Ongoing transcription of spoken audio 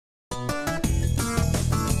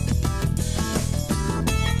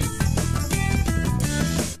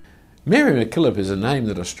Mary McKillop is a name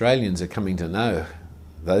that Australians are coming to know.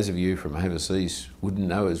 Those of you from overseas wouldn't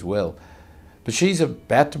know as well. But she's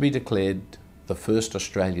about to be declared the first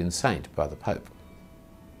Australian saint by the Pope.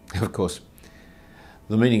 Of course,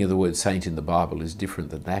 the meaning of the word saint in the Bible is different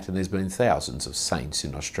than that, and there's been thousands of saints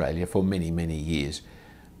in Australia for many, many years.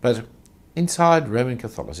 But inside Roman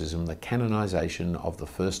Catholicism, the canonisation of the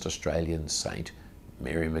first Australian saint,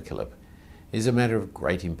 Mary McKillop, is a matter of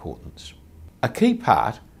great importance. A key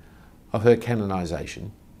part of her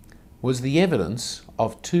canonisation was the evidence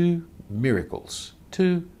of two miracles,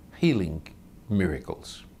 two healing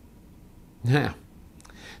miracles. Now,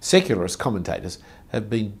 secularist commentators have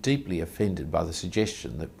been deeply offended by the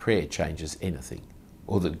suggestion that prayer changes anything,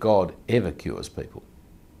 or that God ever cures people.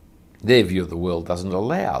 Their view of the world doesn't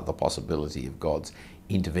allow the possibility of God's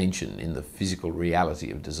intervention in the physical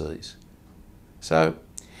reality of disease. So,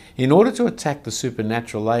 in order to attack the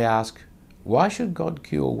supernatural, they ask, why should God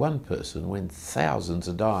cure one person when thousands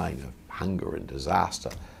are dying of hunger and disaster,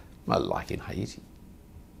 like in Haiti?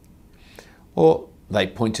 Or they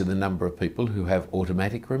point to the number of people who have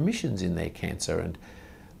automatic remissions in their cancer and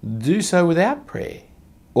do so without prayer,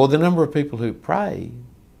 or the number of people who pray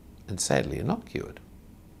and sadly are not cured.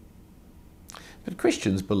 But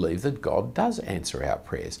Christians believe that God does answer our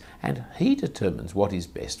prayers and He determines what is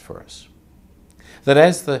best for us. That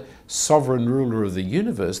as the sovereign ruler of the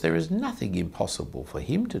universe, there is nothing impossible for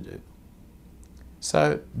Him to do.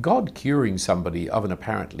 So God curing somebody of an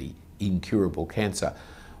apparently incurable cancer,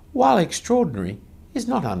 while extraordinary, is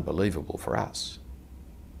not unbelievable for us.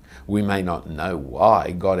 We may not know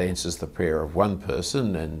why God answers the prayer of one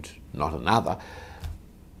person and not another,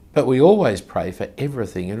 but we always pray for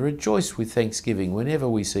everything and rejoice with thanksgiving whenever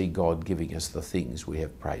we see God giving us the things we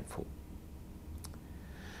have prayed for.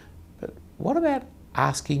 But what about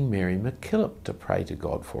asking Mary McKillop to pray to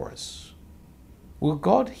God for us? Will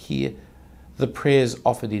God hear the prayers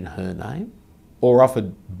offered in her name, or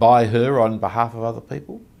offered by her on behalf of other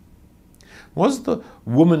people? Was the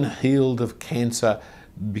woman healed of cancer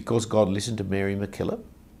because God listened to Mary McKillop?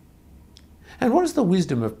 And what is the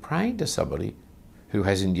wisdom of praying to somebody who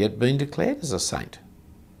hasn't yet been declared as a saint?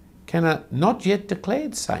 Can a not yet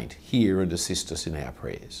declared saint hear and assist us in our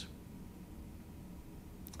prayers?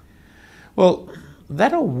 Well,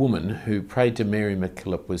 that a woman who prayed to Mary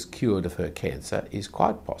McKillop was cured of her cancer is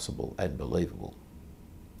quite possible and believable.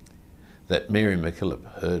 That Mary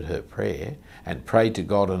McKillop heard her prayer and prayed to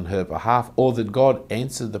God on her behalf, or that God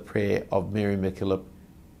answered the prayer of Mary McKillop,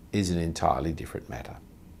 is an entirely different matter.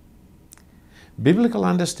 Biblical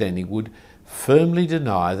understanding would firmly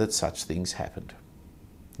deny that such things happened.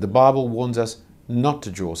 The Bible warns us not to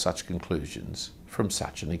draw such conclusions from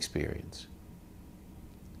such an experience.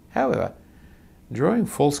 However, drawing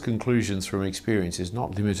false conclusions from experience is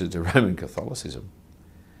not limited to Roman Catholicism.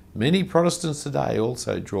 Many Protestants today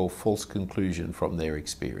also draw false conclusions from their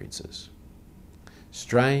experiences.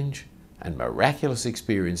 Strange and miraculous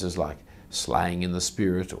experiences like slaying in the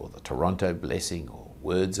Spirit or the Toronto blessing or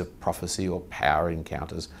words of prophecy or power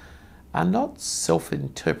encounters are not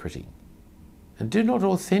self-interpreting and do not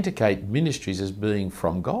authenticate ministries as being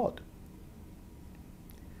from God.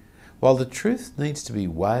 While the truth needs to be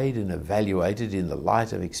weighed and evaluated in the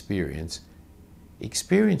light of experience,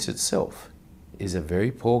 experience itself is a very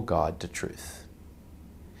poor guide to truth.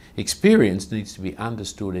 Experience needs to be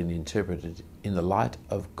understood and interpreted in the light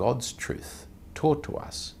of God's truth taught to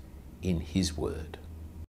us in His Word.